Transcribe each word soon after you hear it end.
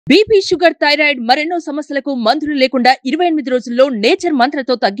BP, sugar, thyroid మరెన్నో సమస్యలకు మందులు లేకుండా 28 రోజుల్లో నేచర్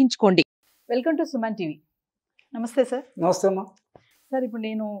మంత్రతో తగ్గించుకోండి. Welcome to Suman TV. నమస్తే సార్. నమస్తే అమ్మా. సార్, ఇప్పుడు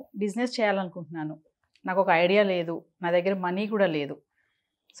నేను బిజినెస్ చేయాలనుకుంటున్నాను. నాకు ఒక ఐడియా లేదు, నా దగ్గర మనీ కూడా లేదు.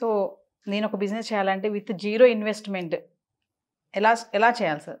 సో నేను ఒక బిజినెస్ చేయాలంటే విత్ జీరో ఇన్వెస్ట్మెంట్ ఎలా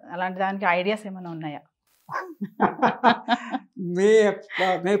చేయాలి సార్? అలాంటి దానికి ఐడియాస్ ఏమైనా ఉన్నాయా?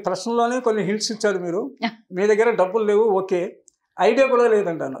 మీ ప్రశ్నలోనే కొన్ని హింట్స్ ఇచ్చారు మీరు. మీ దగ్గర డబ్బులు లేవు, ఓకే, ఐడియా కూడా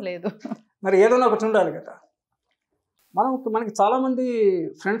లేదంటాను. లేదు. మరి ఏదైనా ఒకటి ఉండాలి కదా. మనకి చాలామంది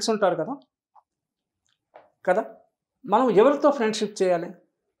ఫ్రెండ్స్ ఉంటారు కదా. మనం ఎవరితో ఫ్రెండ్షిప్ చేయాలి?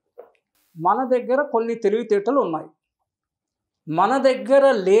 మన దగ్గర కొన్ని తెలివితేటలు ఉన్నాయి. మన దగ్గర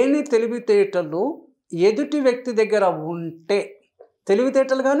లేని తెలివితేటలు ఎదుటి వ్యక్తి దగ్గర ఉంటే,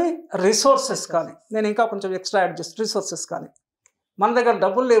 తెలివితేటలు కానీ రిసోర్సెస్ కానీ, నేను ఇంకా కొంచెం ఎక్స్ట్రా యాడ్ చేసి రిసోర్సెస్ కానీ, మన దగ్గర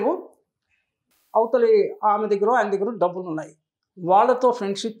డబ్బులు లేవు, అవతలి ఆమె దగ్గర ఆయన దగ్గర డబ్బులు ఉన్నాయి, వాళ్ళతో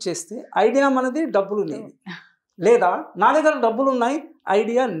ఫ్రెండ్షిప్ చేస్తే ఐడియా మనది, డబ్బులు నీది. లేదా నా దగ్గర డబ్బులు ఉన్నాయి,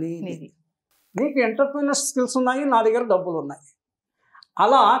 ఐడియా నీది. నీకు ఎంటర్ప్రీనర్ స్కిల్స్ ఉన్నాయి, నా దగ్గర డబ్బులు ఉన్నాయి.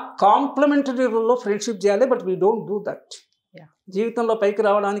 అలా కాంప్లిమెంటరీ రూల్లో ఫ్రెండ్షిప్ చేయాలి. But we don't do that. జీవితంలో పైకి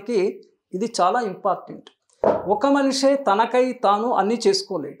రావడానికి ఇది చాలా ఇంపార్టెంట్. ఒక మనిషే తనకై తాను అన్నీ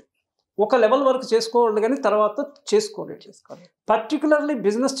చేసుకోలేడు. ఒక లెవెల్ వరకు చేసుకోవాలి, కానీ తర్వాత చేసుకోలేడు. పర్టికులర్లీ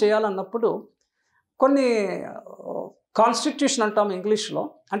బిజినెస్ చేయాలన్నప్పుడు కొన్ని కాన్స్టిట్యూషన్ అంటాం ఇంగ్లీష్లో,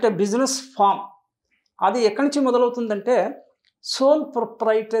 అంటే బిజినెస్ ఫామ్. అది ఎక్కడి నుంచి మొదలవుతుందంటే సోల్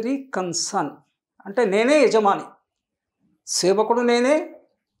ప్రొప్రైటరీ కన్సర్న్, అంటే నేనే యజమాని, సేవకుడు నేనే,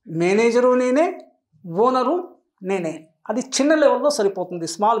 మేనేజరు నేనే, ఓనరు నేనే. అది చిన్న లెవెల్లో సరిపోతుంది.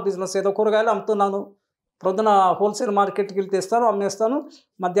 స్మాల్ బిజినెస్, ఏదో కూరగాయలు అమ్ముతున్నాను, ప్రొద్దున హోల్సేల్ మార్కెట్కి వెళ్ళి తెస్తాను, అమ్మేస్తాను,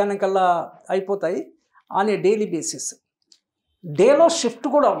 మధ్యాహ్నం కల్లా అయిపోతాయి ఆన్ ఏ డైలీ బేసిస్. డేలో షిఫ్ట్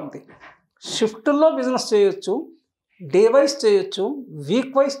కూడా ఉంది. షిఫ్టుల్లో బిజినెస్ చేయొచ్చు, డే వైజ్ చేయొచ్చు,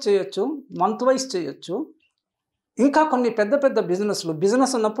 వీక్ వైజ్ చేయొచ్చు, మంత్ వైజ్ చేయొచ్చు. ఇంకా కొన్ని పెద్ద పెద్ద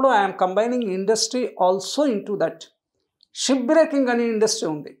బిజినెస్ అన్నప్పుడు I'm combining industry also into that. Ship breaking అనే ఇండస్ట్రీ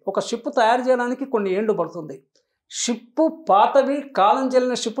ఉంది. ఒక షిప్ తయారు చేయడానికి కొన్ని ఏళ్ళు పడుతుంది. షిప్పు పాతవి కాలం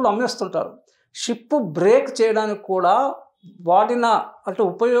చెల్లిన షిప్పులు అమ్మేస్తుంటారు. షిప్పు బ్రేక్ చేయడానికి కూడా వాడిన, అంటే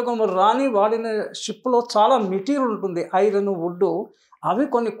ఉపయోగం రాని వాడిన షిప్పులో చాలా మెటీరియల్ ఉంటుంది, ఐరన్, వుడ్, అవి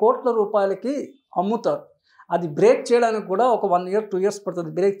కొన్ని కోట్ల రూపాయలకి అమ్ముతారు. అది బ్రేక్ చేయడానికి కూడా ఒక 1 year 2 years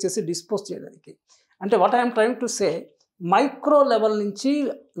పడుతుంది, బ్రేక్ చేసి డిస్పోజ్ చేయడానికి. అంటే what I'm trying to say, micro level నుంచి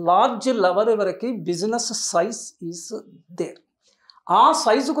లార్జ్ లెవెల్ వరకు బిజినెస్ సైజ్ ఈజ్ దేర్. ఆ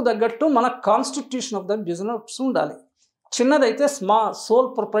సైజుకు తగ్గట్టు మన కాన్స్టిట్యూషన్ ఆఫ్ ద బిజినెస్ ఉండాలి. చిన్నదైతే సోల్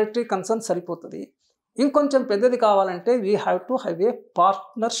ప్రొప్రైటరీ కన్సర్న్ సరిపోతుంది. ఇంకొంచెం పెద్దది కావాలంటే we have to have a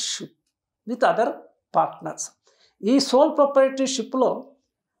partnership with other partners. ఈ సోల్ ప్రొప్రైటరీషిప్లో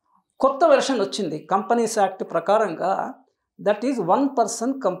కొత్త వెర్షన్ వచ్చింది కంపెనీస్ యాక్ట్ ప్రకారంగా. That is 1 person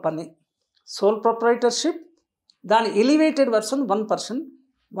company. Soul proprietorship దాని ఎలివేటెడ్ వెర్షన్ 1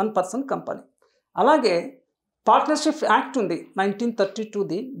 person కంపెనీ. అలాగే పార్ట్నర్షిప్ యాక్ట్ ఉంది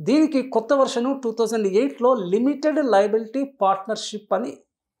 1932ది. దీనికి కొత్త వెర్షను 2008లో లిమిటెడ్ లయబిలిటీ పార్ట్నర్షిప్ అని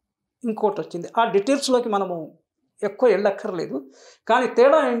ఇంకోటి వచ్చింది. ఆ డీటెయిల్స్లోకి మనము ఎక్కువ వెళ్ళక్కర్లేదు. కానీ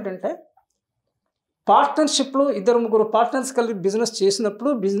తేడా ఏంటంటే, పార్ట్నర్షిప్లో 2-3 పార్ట్నర్స్ కలిసి బిజినెస్ చేసినప్పుడు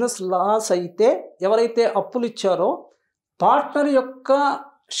బిజినెస్ లాస్ అయితే ఎవరైతే అప్పులు ఇచ్చారో పార్ట్నర్ యొక్క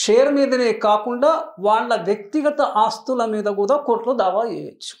షేర్ మీదనే కాకుండా వాళ్ళ వ్యక్తిగత ఆస్తుల మీద కూడా కోర్టులో దావా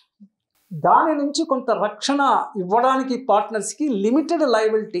చేయొచ్చు. దాని నుంచి కొంత రక్షణ ఇవ్వడానికి పార్ట్నర్స్కి లిమిటెడ్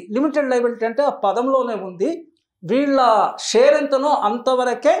లయబిలిటీ అంటే ఆ పదంలోనే ఉంది. వీళ్ళ షేర్ ఎంతనో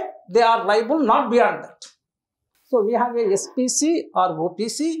అంతవరకే they are liable, not beyond that. So we have a SPC are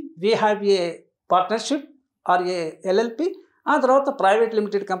OPC, we have a partnership are A LLP. ఆ తర్వాత private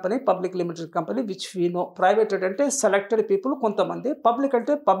limited company, public limited company, which we know. ప్రైవేటెడ్ అంటే selected people కొంతమంది, public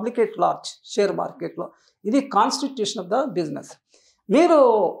అంటే public at large share మార్కెట్లో. ఇది constitution of the business. మీరు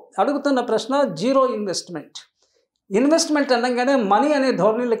అడుగుతున్న ప్రశ్న జీరో ఇన్వెస్ట్మెంట్ అనగానే మనీ అనే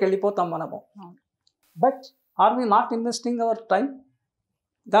ధోరణిలోకి వెళ్ళిపోతాం మనము. But are we not investing hour time?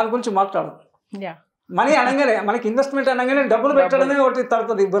 దాని గురించి మాట్లాడడం. మనీ అనగానే మనకి ఇన్వెస్ట్మెంట్ అనగానే డబ్బులు పెట్టడమే ఒకటి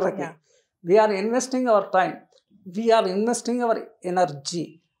తడుతుంది ఇబ్బరికి. We are investing hour time, we are investing our energy.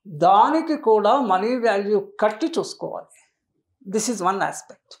 దానికి కూడా మనీ వాల్యూ కట్టి చూసుకోవాలి. This is one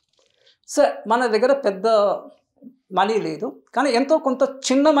aspect. So మన దగ్గర పెద్ద మనీ లేదు, కానీ ఎంతో కొంత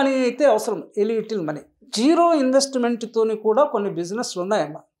చిన్న మనీ అయితే అవసరం, లిటిల్ మనీ. జీరో ఇన్వెస్ట్మెంట్తో కూడా కొన్ని బిజినెస్లు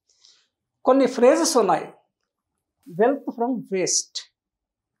ఉన్నాయమ్మా. కొన్ని ఫ్రేజెస్ ఉన్నాయి. వెల్త్ ఫ్రమ్ వేస్ట్,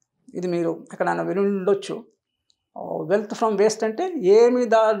 ఇది మీరు ఎక్కడైనా విని ఉండొచ్చు. వెల్త్ ఫ్రమ్ వేస్ట్ అంటే ఏమి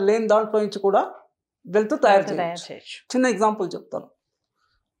లేని దాంట్లో నుంచి కూడా వెల్త్ తయారు చేయొచ్చు. చిన్న ఎగ్జాంపుల్ చెప్తాను.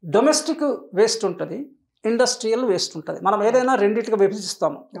 డొమెస్టిక్ వేస్ట్ ఉంటుంది, ఇండస్ట్రియల్ వేస్ట్ ఉంటుంది. మనం ఏదైనా రెండింటిగా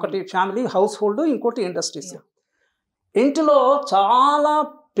విభజిస్తాము, ఒకటి ఫ్యామిలీ హౌస్ హోల్డ్, ఇంకోటి ఇండస్ట్రీస్. ఇంటిలో చాలా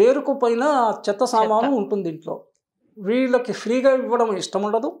పేరుకుపోయిన చెత్త సామాను ఉంటుంది ఇంట్లో. వీళ్ళకి ఫ్రీగా ఇవ్వడం ఇష్టం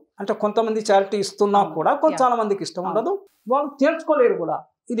ఉండదు, అంటే కొంతమంది చారిటీ ఇస్తున్నా కూడా చాలా మందికి ఇష్టం ఉండదు, వాళ్ళు తీర్చుకోలేరు కూడా,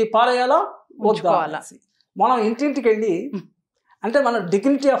 ఇది పారేయాలా వద్దా. మనం ఇంటింటికి వెళ్ళి, అంటే మన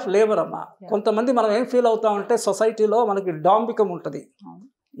డిగ్నిటీ ఆఫ్ లేబర్ అమ్మ. కొంతమంది మనం ఏం ఫీల్ అవుతామంటే సొసైటీలో మనకి డాంబికం ఉంటుంది,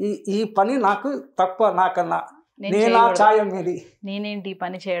 ఈ పని నాకు తక్కువ, నాకన్నా నేనా ఛాయం ఏది, నేనేంటి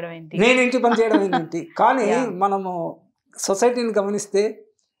పని చేయడం ఏంటి, నేనేంటి పని చేయడం ఏంటి. కానీ మనము సొసైటీని గమనిస్తే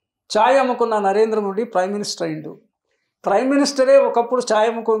ఛాయ్ అమ్ముకున్న నరేంద్ర మోడీ ప్రైమ్ మినిస్టర్ అయిండు. ప్రైమ్ మినిస్టరే ఒకప్పుడు ఛాయ్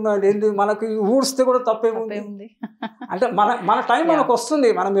అమ్ముకున్నది ఏంటి, మనకి ఊడిస్తే కూడా తప్పేముంది. అంటే మన టైం మనకు వస్తుంది,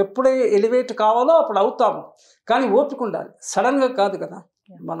 మనం ఎప్పుడే ఎలివేట్ కావాలో అప్పుడు అవుతాము, కానీ ఓపిక ఉండాలి, సడన్గా కాదు కదా.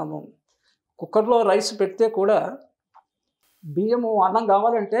 మనము కుక్కర్లో రైస్ పెడితే కూడా బియ్యము అన్నం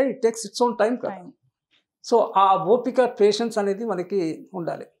కావాలంటే it takes its own time కదా. సో ఆ ఓపిక పేషెన్స్ అనేది మనకి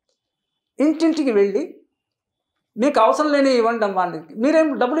ఉండాలి. ఇంటింటికి వెళ్ళి మీకు అవసరం లేని ఇవ్వండి అమ్మా, మీరేం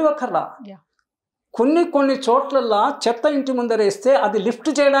డబ్బులు ఇవ్వక్కర్లా. కొన్ని చోట్లల్లో చెత్త ఇంటి ముందర వేస్తే అది లిఫ్ట్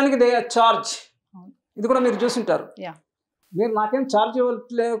చేయడానికి దే చార్జ్. ఇది కూడా మీరు చూసింటారు. మీరు నాకేం ఛార్జ్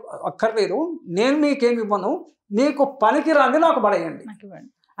అక్కర్లేదు, నేను మీకేమి ఇవ్వను, మీకు పనికి రాంది నాకు పడేయండి.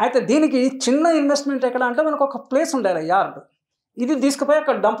 అయితే దీనికి చిన్న ఇన్వెస్ట్మెంట్ ఎక్కడ అంటే మనకు ఒక ప్లేస్ ఉండాలి, యార్డ్. ఇది తీసుకుపోయి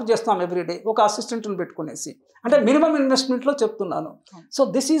అక్కడ డంప్ చేస్తాం ఎవ్రీడే, ఒక అసిస్టెంట్ని పెట్టుకునేసి. అంటే మినిమం ఇన్వెస్ట్మెంట్లో చెప్తున్నాను. So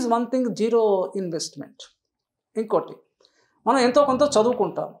this is one thing, zero investment. ఇంకోటి, మనం ఎంతో కొంత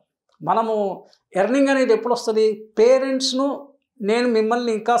చదువుకుంటాం. మనము ఎర్నింగ్ అనేది ఎప్పుడు వస్తుంది, పేరెంట్స్ను నేను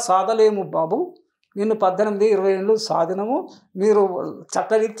మిమ్మల్ని ఇంకా సాధలేము బాబు, నిన్ను 18-20 ఏళ్ళు సాధనము, మీరు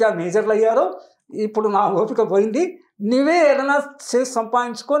చట్టరీత్యా మేజర్లు అయ్యారు, ఇప్పుడు నా ఓపిక పోయింది, నీవే ఏదైనా చేసి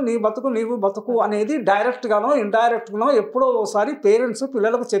సంపాదించుకో, నీ బతుకు నీవు బతుకు అనేది డైరెక్ట్గానో ఇండైరెక్ట్గానో ఎప్పుడో ఒకసారి పేరెంట్స్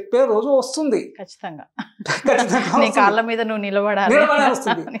పిల్లలకు చెప్పే రోజు వస్తుంది. ఖచ్చితంగా కాళ్ళ మీద నువ్వు నిలబడాలి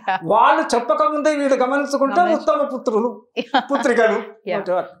వస్తుంది. వాళ్ళు చెప్పకముందే వీళ్ళు గమనించుకుంటే ఉత్తమ పుత్రికలు.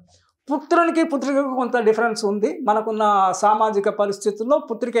 పుత్రునికి పుత్రికకు కొంత డిఫరెన్స్ ఉంది. మనకున్న సామాజిక పరిస్థితుల్లో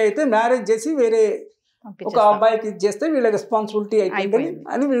పుత్రిక అయితే మ్యారేజ్ చేసి వేరే ఒక అబ్బాయికి ఇచ్చేస్తే వీళ్ళ రెస్పాన్సిబిలిటీ అయిపోయింది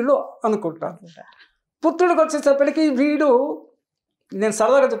అని వీళ్ళు అనుకుంటారు. పుత్రుడికి వచ్చేసప్పటికి వీడు, నేను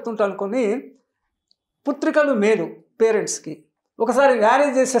సరదాగా చెప్తుంటాను, కొన్ని పుత్రికలు మేలు పేరెంట్స్కి. ఒకసారి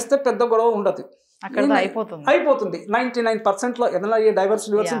మ్యారేజ్ చేసేస్తే పెద్ద గొడవ ఉండదు, అయిపోతుంది. 99%లో ఏదైనా ఈ divorce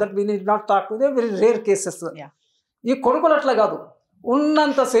that we need not talk with very rare cases. ఈ కొడుకులు అట్లా కాదు,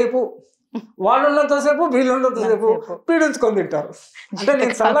 ఉన్నంతసేపు వాళ్ళు ఉన్నంతసేపు వీళ్ళు ఉన్నంతసేపు పీడించుకొని తింటారు. అంటే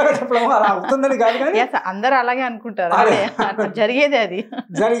నేను సరదాగా చెప్పడం అలా అవుతుందని కాదు, కానీ అందరూ అలాగే అనుకుంటారు, జరిగేదే అది.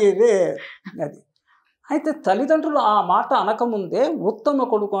 అయితే తల్లిదండ్రులు ఆ మాట అనకముందే ఉత్తమ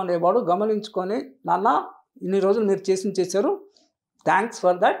కొడుకు అనేవాడు గమనించుకొని, నాన్న ఇన్ని రోజులు మీరు చేశారు, thanks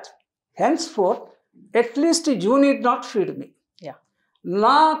for that, hence fourth at least you need not feed మీ.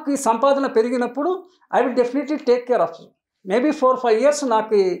 నాకు సంపాదన పెరిగినప్పుడు I will definitely take care of you. Maybe 4-5 years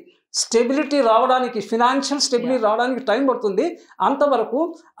నాకు స్టెబిలిటీ రావడానికి, ఫినాన్షియల్ స్టెబిలిటీ రావడానికి టైం పడుతుంది. అంతవరకు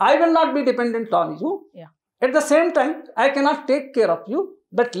I will not be dependent on you. At the same time I cannot take care of you,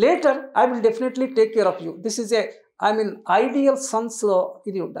 but later I will definitely take care of you. This is ideal సన్స్లో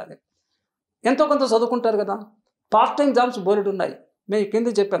ఇది ఉండాలి. ఎంతో కొంత చదువుకుంటారు కదా, part time jobs బోలెడు ఉన్నాయి. మేము కింద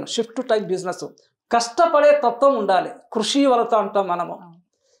చెప్పాను, షిఫ్ట్ టైప్ బిజినెస్. కష్టపడే తత్వం ఉండాలి, కృషి వరత అంటాం మనము.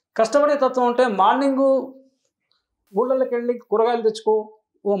 కష్టపడే తత్వం ఉంటే మార్నింగు ఊళ్ళకి వెళ్ళి కూరగాయలు తెచ్చుకో,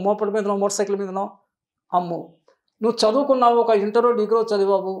 ఓ మోపడి మీదనో మోటార్ సైకిల్ మీదనో అమ్ము. నువ్వు చదువుకున్నావు, ఒక ఇంటరో డిగ్రో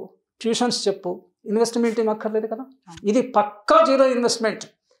చదివావు, ట్యూషన్స్ చెప్పు, ఇన్వెస్ట్మెంట్ ఏం అక్కర్లేదు కదా. ఇది పక్కా జీరో ఇన్వెస్ట్మెంట్.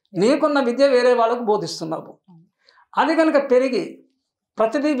 నీకున్న విద్య వేరే వాళ్ళకు బోధిస్తున్నావు. అది కనుక పెరిగి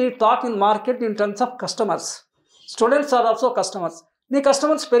ప్రతిదీ we talk in market in terms of customers. Students are also customers. నీ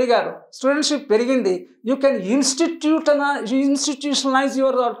కస్టమర్స్ పెరిగారు, స్టూడెంట్షిప్ పెరిగింది, you can institutionalise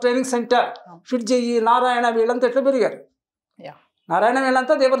your training centre. Fit చెయ్యి, నారాయణ వీళ్ళంతా ఎట్లా పెరిగారు. నారాయణ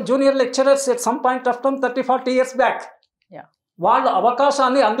వీళ్ళంతా దేవర్ junior lecturers at some point of time 30-40 years back. వాళ్ళు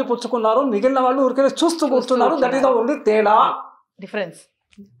అవకాశాన్ని అందిపుచ్చుకున్నారు, మిగిలిన వాళ్ళు ఊరికే చూస్తూ కూర్చున్నారు. దట్ ఈస్ ద ఓన్లీ తేడా, difference.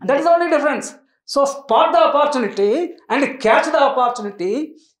 That is the only difference. So spot the opportunity and catch the opportunity.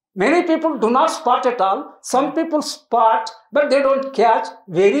 Many people do not spot at all. Some people spot, but they don't catch.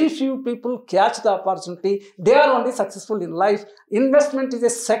 Very few people catch the opportunity. They are only successful in life. Investment is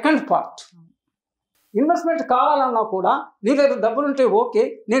a second part. Investment కావాలన్నా కూడా నీ దగ్గర డబ్బులు ఉంటే okay.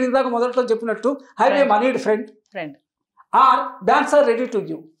 నేను ఇందాక మొదట్లో చెప్పినట్టు have a moneyed friend or banks are ready to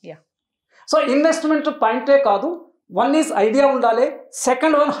give. So investment పాయింటే కాదు, వన్ ఈజ్ ఐడియా ఉండాలి,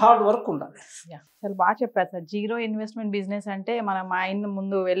 సెకండ్ వన్ హార్డ్ వర్క్ ఉండాలి. చాలా బాగా చెప్పారు సార్. జీరో ఇన్వెస్ట్మెంట్ బిజినెస్ అంటే మన మైండ్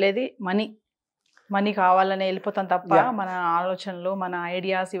ముందు వెళ్ళేది మనీ. మనీ కావాలని వెళ్ళిపోతాం తప్ప Yeah. మన ఆలోచనలు మన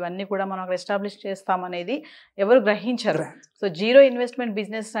ఐడియాస్ ఇవన్నీ కూడా మనం ఎస్టాబ్లిష్ చేస్తామనేది ఎవరు గ్రహించరు. సో జీరో ఇన్వెస్ట్మెంట్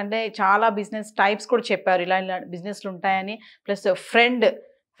బిజినెస్ అంటే చాలా బిజినెస్ టైప్స్ కూడా చెప్పారు, ఇలా ఇలా బిజినెస్లు ఉంటాయని. ప్లస్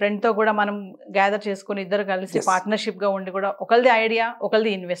ఫ్రెండ్తో కూడా మనం గ్యాదర్ చేసుకుని ఇద్దరు కలిసి Yes. పార్ట్నర్షిప్గా ఉండి కూడా ఒకరిది ఐడియా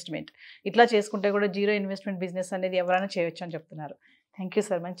ఒకరిది ఇన్వెస్ట్మెంట్ ఇట్లా చేసుకుంటే కూడా జీరో ఇన్వెస్ట్మెంట్ బిజినెస్ అనేది ఎవరైనా చేయొచ్చు అని చెప్తున్నారు. థ్యాంక్ యూ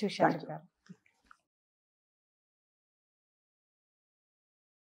సార్, మంచి విషయాలు Thank you. చెప్పారు.